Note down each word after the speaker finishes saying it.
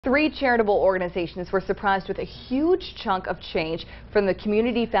Three charitable organizations were surprised with a huge chunk of change from the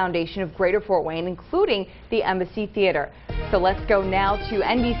Community Foundation of Greater Fort Wayne, including the Embassy Theater. So let's go now to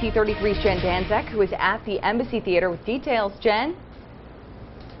NBC33's Jen Danczak, who is at the Embassy Theater with details. Jen?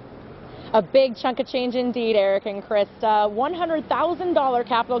 A big chunk of change indeed, Eric and Chris. $100,000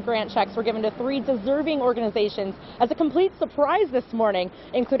 capital grant checks were given to three deserving organizations as a complete surprise this morning,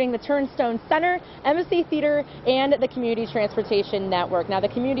 including the Turnstone Center, Embassy Theater, and the Community Transportation Network. Now, the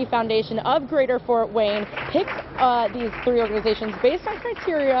Community Foundation of Greater Fort Wayne picked these three organizations based on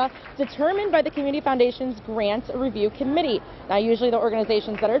criteria determined by the Community Foundation's Grant Review Committee. Now, usually the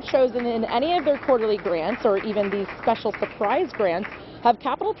organizations that are chosen in any of their quarterly grants or even these special surprise grants have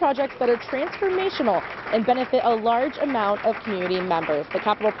capital projects that are transformational and benefit a large amount of community members. The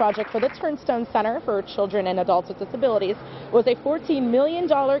capital project for the Turnstone Center for Children and Adults with Disabilities was a $14 million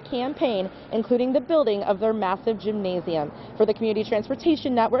campaign, including the building of their massive gymnasium. For the Community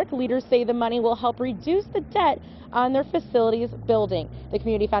Transportation Network, leaders say the money will help reduce the debt on their facilities building. The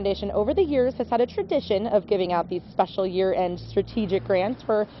Community Foundation over the years has had a tradition of giving out these special year-end strategic grants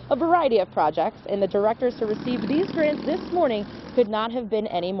for a variety of projects, and the directors who received these grants this morning could not have been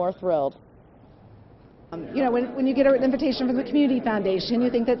any more thrilled. You know, when you get an invitation from the Community Foundation, you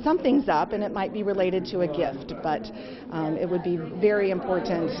think that something's up and it might be related to a gift, but it would be very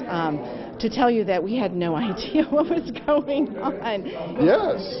important to tell you that we had no idea what was going on.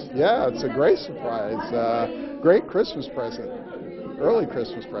 Yes, yeah, it's a great surprise. Great Christmas present, early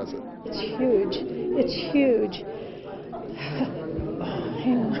Christmas present. It's huge. It's huge.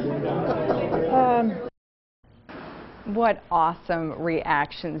 What awesome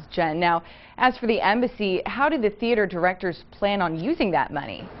reactions, Jen. Now, as for the Embassy, how did the theater directors plan on using that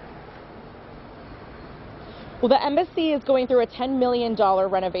money? Well, the Embassy is going through a $10 million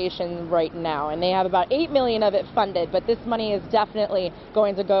renovation right now, and they have about $8 million of it funded, but this money is definitely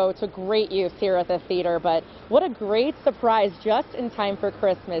going to go to great use here at the theater. But what a great surprise just in time for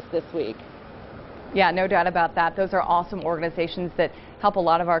Christmas this week. Yeah, no doubt about that. Those are awesome organizations that help a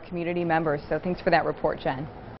lot of our community members, so thanks for that report, Jen.